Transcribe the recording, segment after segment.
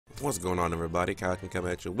What's going on, everybody? Kyle can come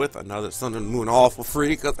at you with another Sun and Moon all for free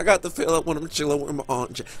because I got to feel up when I'm chilling with my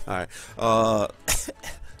Aunt Alright,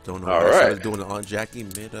 don't know why I started doing the Aunt Jackie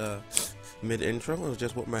mid intro. It was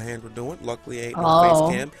just what my hands were doing. Luckily, ain't no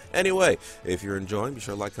face cam. Anyway, if you're enjoying, be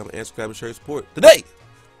sure to like, comment, and subscribe and share your support. Today,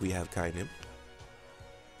 we have Kynim.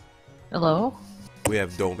 Hello. We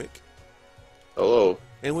have Dominic. Hello.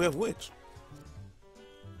 And we have Witch.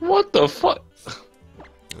 What the fuck?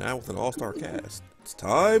 Now with an all-star cast, it's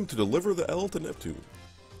time to deliver the L to Neptune.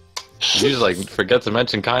 Did you just like forget to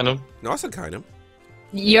mention Kynim? No, I said Kynim.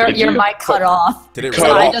 Your mic cut off. Did it So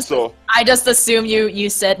really? I just assumed you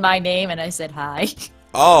said my name and I said hi.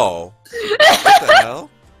 Oh. What the hell?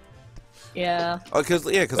 Yeah. Oh, because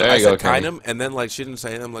I said Kynim, and then like she didn't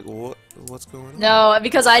say it. I'm like, what's going on? No,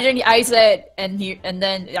 because I didn't. I said and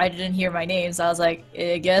then I didn't hear my name, so I was like,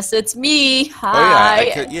 I guess it's me.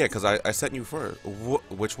 Hi. Oh, yeah, because I sent you first.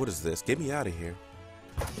 What is this? Get me out of here.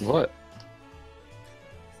 What?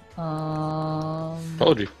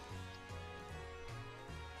 Told you.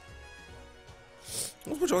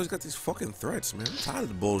 What's always got these fucking threats, man? I'm tired of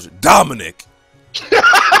the bullshit. Dominic.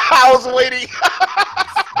 I was waiting.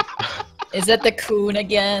 Is it the coon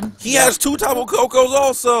again? He has 2 Tapu Cocos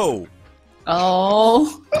also.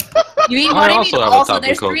 Oh. You mean I what do you mean? Also,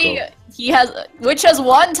 there's 3. He has, which has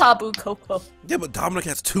 1 Tapu Coco. Yeah, but Dominic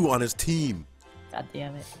has 2 on his team. God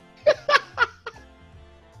damn it.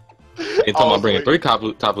 You talking about bringing 3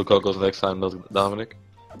 Tapu Cocos next time, Dominic?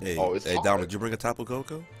 Hey, hey, Dominic, did you bring a Tapu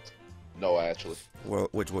Coco? No, actually. Well,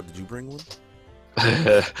 what did you bring one?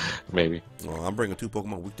 Maybe. Well, I'm bringing 2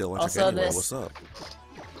 Pokemon Week to Electric Also anyway. this. What's up?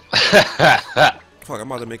 Fuck,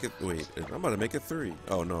 I'm about to make it. Wait, I'm about to make it 3.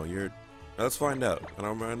 Oh no, you're. Let's find out.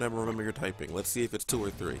 I never remember your typing. Let's see if it's 2 or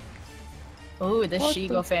 3. Oh, this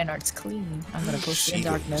Shigo fan art's clean. I'm gonna post it in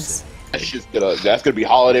darkness. That's gonna be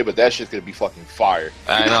holiday, but that shit's gonna be fucking fire.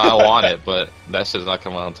 I know I want it, but that shit's not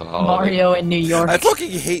coming out until holiday. Mario in New York. I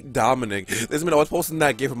fucking hate Dominic. This minute I was posting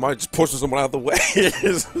that game of mine, just pushing someone out of the way.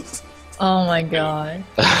 Oh my god.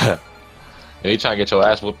 Are you trying to get your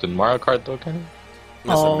ass whooped in Mario Kart though, Kenny?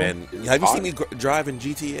 Listen, man, have you seen me drive in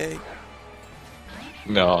GTA?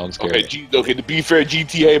 No, I'm scared. Okay, to be fair,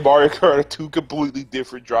 GTA, Mario Kart are 2 completely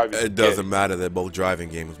different driving games. It doesn't matter. They're both driving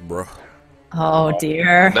games, bro. Oh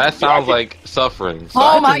dear. That sounds like suffering. So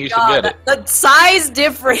Oh I my think you should god. get it. The size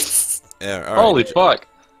difference. Yeah, all right. Holy fuck.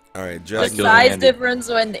 All right, The just size difference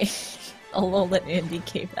when Alolan and Andy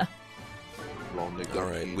came out. all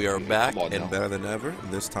right. We are back and better than ever.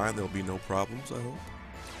 This time there'll be no problems. I hope.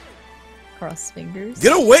 Cross fingers.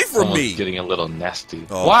 Get away from Someone's me! getting a little nasty.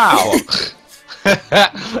 Oh. Wow.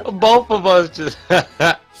 Both of us just.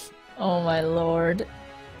 Oh my lord.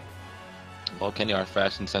 Well, Kenny, our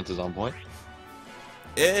fashion sense is on point.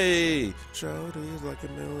 Hey, shoulders like a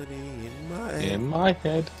melody in my head. In my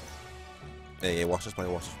head. Hey, watch this play.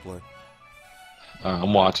 Watch this play.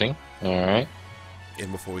 I'm watching. All right.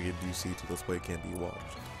 And before we get DC to this play, can't be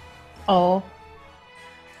watched. Oh.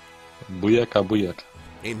 Booyaka, booyaka.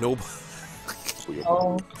 Ain't nobody.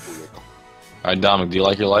 Oh. Alright, Dominic, do you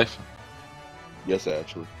like your life? Yes,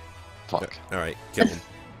 actually. Fuck. All right, kill him.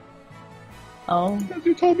 Oh.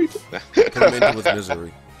 You told me to. Put him into his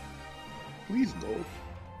misery. Please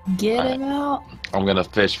no. Get him out. I'm gonna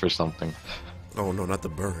fish for something. Oh no, not the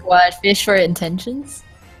burn. What? Fish for intentions?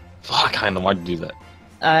 Fuck, Kynim, why'd you do that?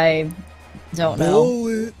 I don't know.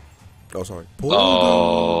 Bullet. Oh, sorry. Bullet.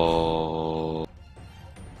 Oh.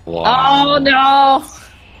 Wow. Oh no.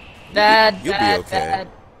 Bad, You'll be bad, okay. bad.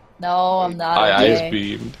 No, I'm not I okay. ice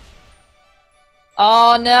beamed.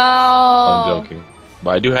 Oh no. I'm joking.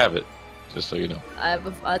 But I do have it, just so you know.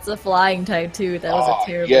 It's a flying type too. That was a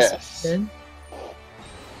terrible yes. decision.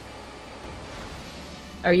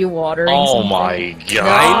 Are you watering Oh something? my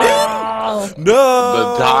god.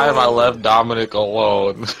 No. The time I left Dominic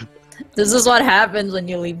alone. This is what happens when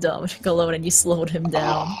you leave Dominic alone and you slowed him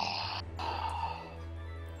down.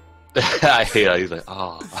 I hate how he's like,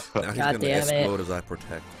 oh. Now he's God gonna damn it. explode as I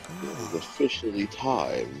protect. This is officially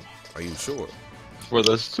time. Are you sure? For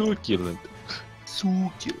the succulent.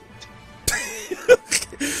 Succulent.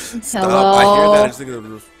 Stop! Hello? I hear that. I just think of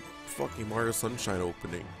this fucking Mario Sunshine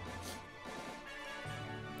opening.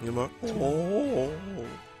 You know? Oh.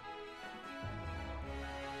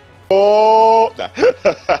 Oh!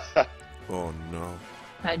 Oh no.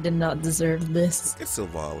 I did not deserve this. It's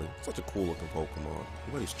Silvally. Such a cool looking Pokemon.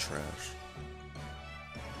 But he's trash.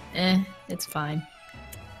 It's fine.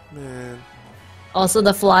 Man. Also,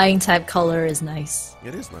 the flying type color is nice.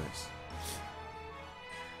 It is nice.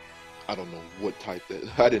 I don't know what type that.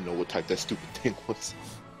 I didn't know what type that stupid thing was.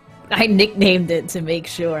 I nicknamed it to make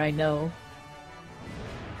sure I know.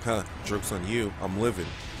 Huh, joke's on you. I'm living.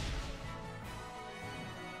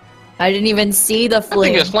 I didn't even see the I think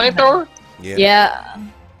flames. it's flamethrower. Yeah.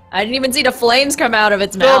 I didn't even see the flames come out of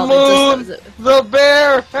its The mouth. moon, the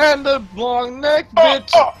bear, and the long neck,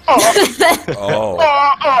 bitch. Oh.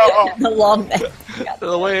 The long neck.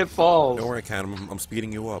 The way it falls. Don't worry, Kynim. I'm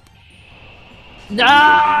speeding you up.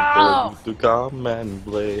 No! To come and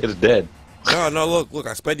play. It's dead. No, look,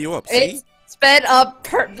 I sped you up. See? It's sped up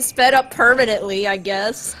permanently, I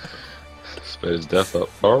guess. Sped his death up.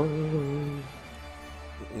 Oh.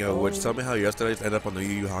 Yo, which tell me how yesterday I ended up on the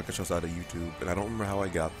Yu Yu Hakusho side of YouTube, and I don't remember how I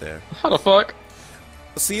got there. How the fuck?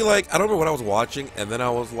 See, like, I don't remember what I was watching, and then I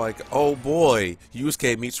was like, oh boy,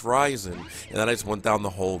 Yusuke meets Ryzen, and then I just went down the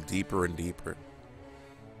hole deeper and deeper.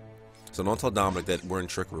 So don't tell Dominic that we're in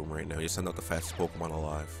Trick Room right now. You send out the fastest Pokemon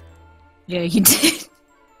alive. Yeah, he did.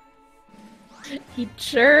 He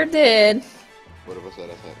sure did. What if I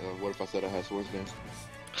said I had Swords Dance?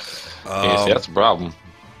 Yeah, see, that's a problem.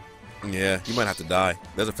 Yeah, you might have to die.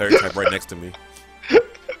 There's a fairy type right next to me.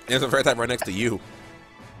 There's a fairy type right next to you.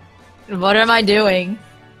 What am I doing?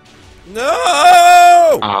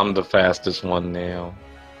 No! I'm the fastest one now.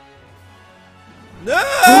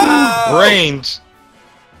 No! Range!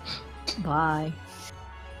 Bye.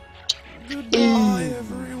 Goodbye,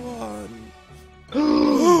 everyone.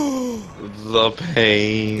 The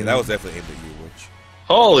pain. Yeah, that was definitely aimed at you, Witch.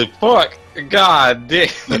 Holy fuck! God damn.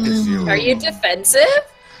 That is you. Are you defensive?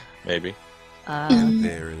 Maybe.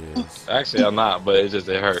 There it is. Actually, I'm not, but it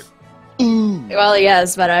hurt. Well,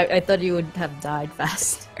 yes, but I thought you would have died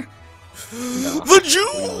faster. The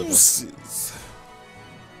juices!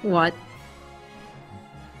 What?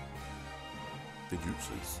 The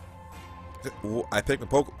juices. I picked my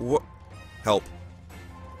Pokemon. Help.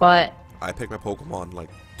 What? I picked my Pokemon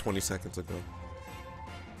like 20 seconds ago.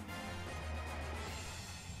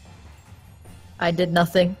 I did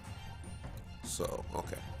nothing. So,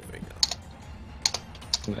 okay. There we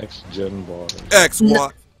go. Next gen bars. X,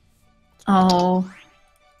 what? Oh.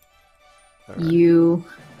 Right. You.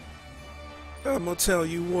 I'm gonna tell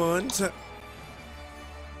you one time.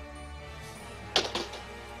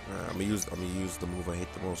 I'm gonna use the move I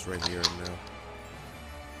hate the most right here and now.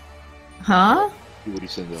 Huh? You already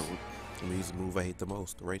said that one. I'm gonna use the move I hate the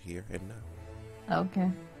most right here and now. Okay.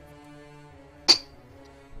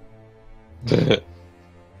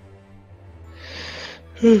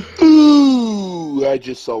 Ooh, I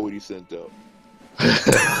just saw what he sent out.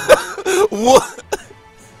 What?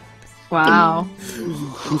 Wow.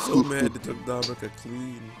 I'm so mad it took Dominic a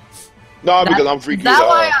clean. No, because I'm freaking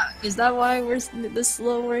Is that why we're this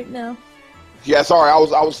slow right now? Yeah, sorry, I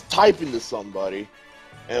was typing to somebody,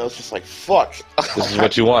 and it was just like, fuck. This is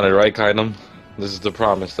what you wanted, right, Kynim? This is the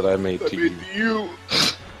promise that I made to you.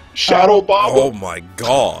 Shadow Bob. Oh my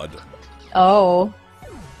god. Oh.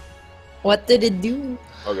 What did it do?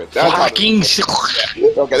 Okay,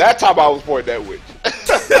 that time I was pointing that witch.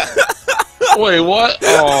 Wait, what?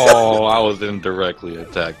 Oh, I was indirectly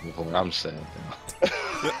attacked before. I'm sad now.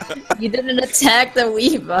 You didn't attack the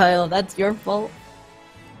Weavile. That's your fault.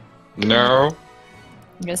 No.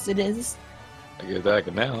 Yes, it is. I get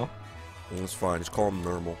attacking now. It's fine. Just call him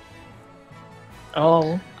normal.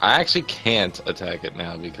 Oh. I actually can't attack it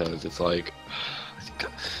now because it's like...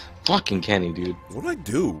 Fucking Kenny, dude. What did I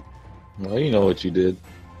do? Well, you know what you did.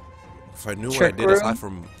 If I knew Trick what I did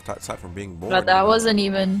room? aside from being born. But that wasn't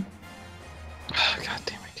even... God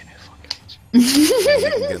damn it, Kenny. Fucking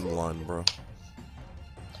You can get in line, bro.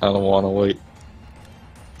 I don't want to wait.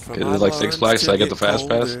 From It is like Six Flags, so I get the fast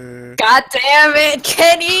pass. God damn it,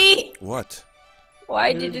 Kenny! What?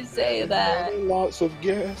 Why did you say that? Lots of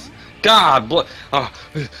gas. God bless.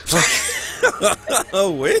 Oh,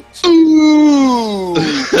 witch?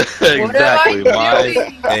 Exactly. What am I My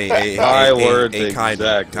doing? My words, kind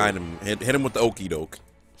exactly. of hit him with the okey doke.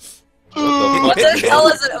 What the hell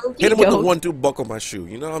is an okie Hit him with the doke? 1-2 buckle my shoe.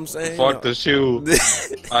 You know what I'm saying? Fuck the shoe.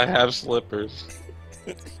 I have slippers.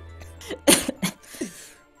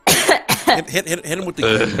 hit him with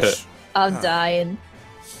the huge. I'm dying.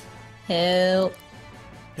 Help.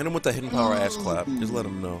 Hit him with the hidden power ass clap. Just let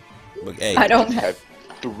him know. Look, hey. I don't have... have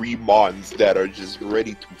 3 mons that are just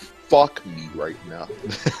ready to fuck me right now.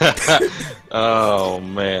 Oh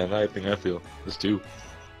man, I think I feel this too.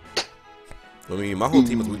 I mean, my whole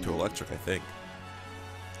team is weak to electric, I think.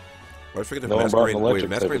 I figured if No one brought an Masquerade, electric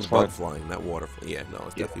type, Masquerade's it's bug fine. flying, not water. Yeah, no,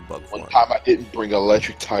 it's definitely bug One flying. time I didn't bring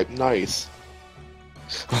electric type. Nice.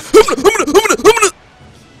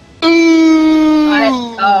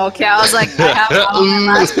 Oh, okay. I was like, I have all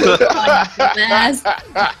my last one.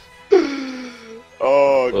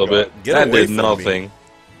 Oh, A little God. bit. Get That away did from nothing. me.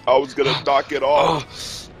 I was gonna knock it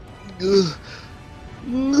off.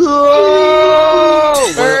 No!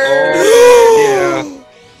 Yeah.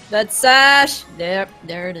 That That's Sash. There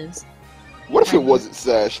it is. What if it wasn't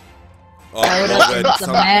Sash? Oh, I would have done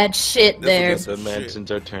some mad shit there. The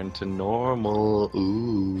dimensions are turned to normal.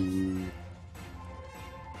 Ooh.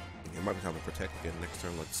 It might be time to protect again next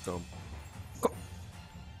turn like scum.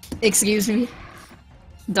 Excuse me,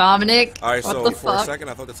 Dominic. Alright, what so the for fuck? a second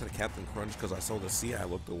I thought that said Captain Crunch because I saw the C. I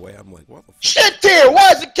looked away. I'm like, what the fuck? Shit tier!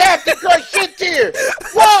 Why is it Captain Crunch shit tier?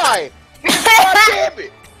 Why? God damn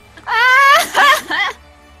it!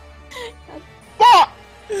 Fuck!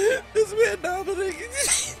 This man Dominic.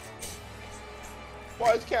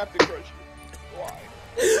 Why is Captain Crunch here? Why?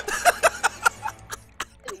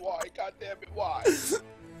 Why? God damn it! Why?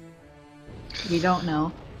 You don't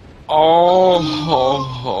know. Oh.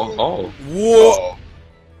 Whoa!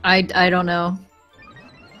 I don't know.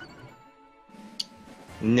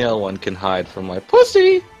 No one can hide from my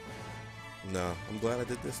pussy. No, I'm glad I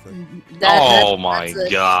did this thing. Oh my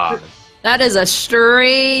god. That is a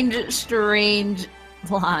strange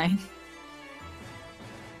line.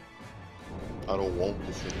 I don't want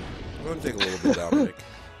this thing. I'm gonna take a little bit, Dominic.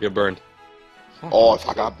 You're burned. Oh, if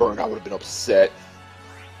I got burned, I would have been upset.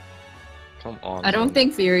 Come on. I don't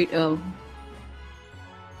think Fury. Oh.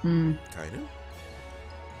 Kind of.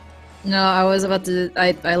 No, I was about to.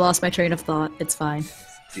 I lost my train of thought. It's fine.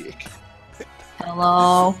 Dick.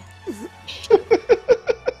 Hello.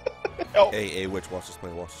 Hey, Witch, watch this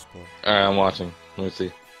play. Watch this play. Alright, I'm watching. Let me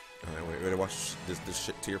see. Alright, wait, ready to watch this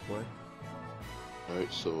shit tier play?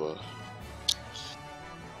 Alright, so,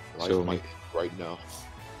 life Show might me. right now.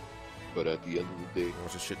 But at the end of the day,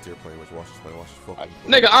 Watch this shit tier play. Witch, watch this play. Watch this fucking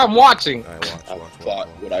play. Nigga, I'm watching! Alright, I watch. thought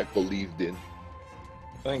what I believed in.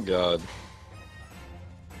 Thank god.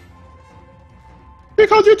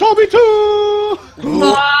 Because you told me to!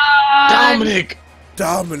 Dominic!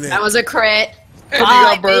 Dominic! That was a crit. And you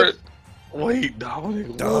got burned. Wait,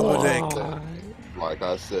 Dominic. Dominic. Why? Like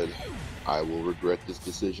I said, I will regret this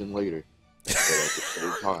decision later. But at the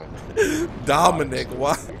same time, Dominic,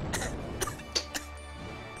 why?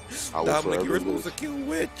 I will Dominic, forever you were supposed live. to kill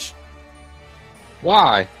Witch.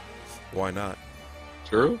 Why? Why not?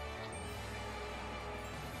 True?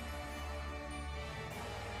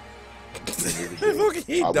 I fucking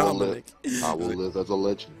hate I will Dominic. I will live as a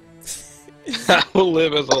legend. I will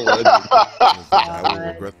live as a legend. I will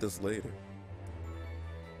regret this later.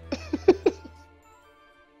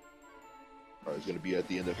 It's gonna be at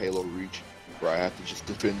the end of Halo Reach, where I have to just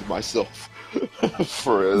defend myself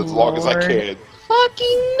for as long as I Lord. can.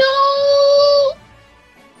 Fucking no.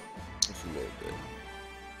 Just a little bit.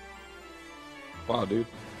 Wow, dude.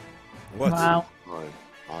 What? Wow.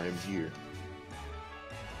 I am here.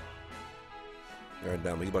 Alright,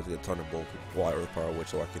 Dominic, you about to get Thunderbolt with Why Earth Power Witch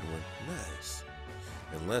so I can win. Nice.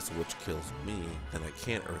 Unless Witch kills me, then I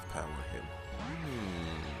can't Earth Power him.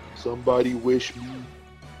 Somebody wish me.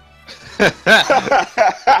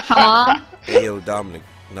 Huh? Hey, yo, Dominic,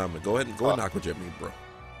 go ahead and knock with me, bro.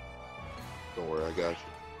 Don't worry, I got you.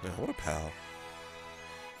 Man, what a pal.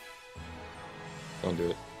 Don't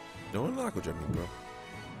do it. Don't knock with me, bro.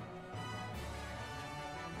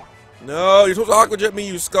 No, you're supposed to aquajet me,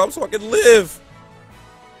 you scum, so I can live.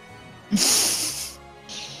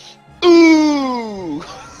 Ooh!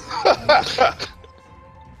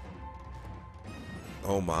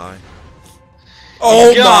 Oh my.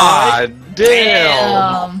 Oh God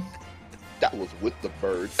damn! That was with the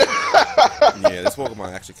bird. Yeah, this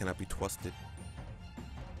Pokemon actually cannot be trusted.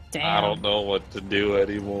 Damn. I don't know what to do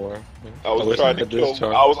anymore. I was wish trying to had kill. this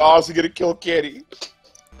charm. I was honestly gonna kill Kenny.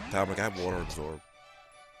 Dominic, I have Water Absorb.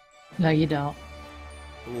 No, you don't.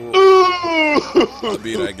 Ooh. Ooh! I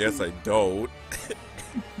mean, I guess I don't.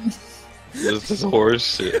 This is horse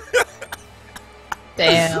shit.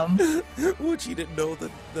 Damn. Which he didn't know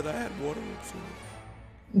that I had Water Absorb.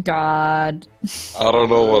 God. I don't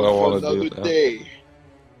know what I want to Another do now. day.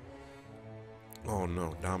 Oh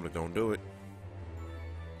no, Dominic, don't do it.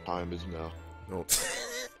 Time is now. No.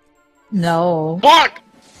 No. Fuck!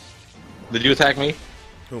 Did you attack me?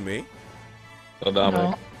 Who, me? Oh,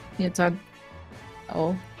 Dominic. No. You talk.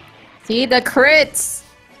 Oh. See the crits.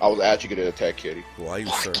 I was actually gonna attack Kitty. Why you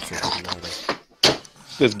searching?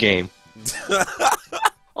 This game.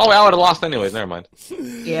 Oh, I would have lost anyways. Never mind.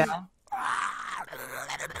 Yeah.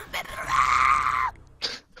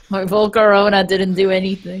 My Volcarona didn't do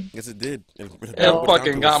anything. Yes, it did. It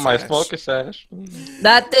fucking got my focus sash.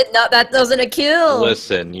 That did not. That wasn't a kill.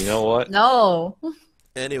 Listen, you know what? No.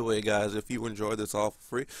 Anyway, guys, if you enjoyed this all for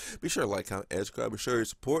free, be sure to like, comment, and subscribe, and share your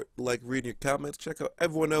support. Like reading your comments. Check out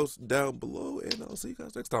everyone else down below, and I'll see you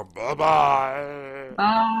guys next time. Bye-bye.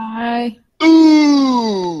 Bye.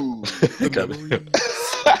 Ooh! God.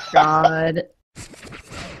 God.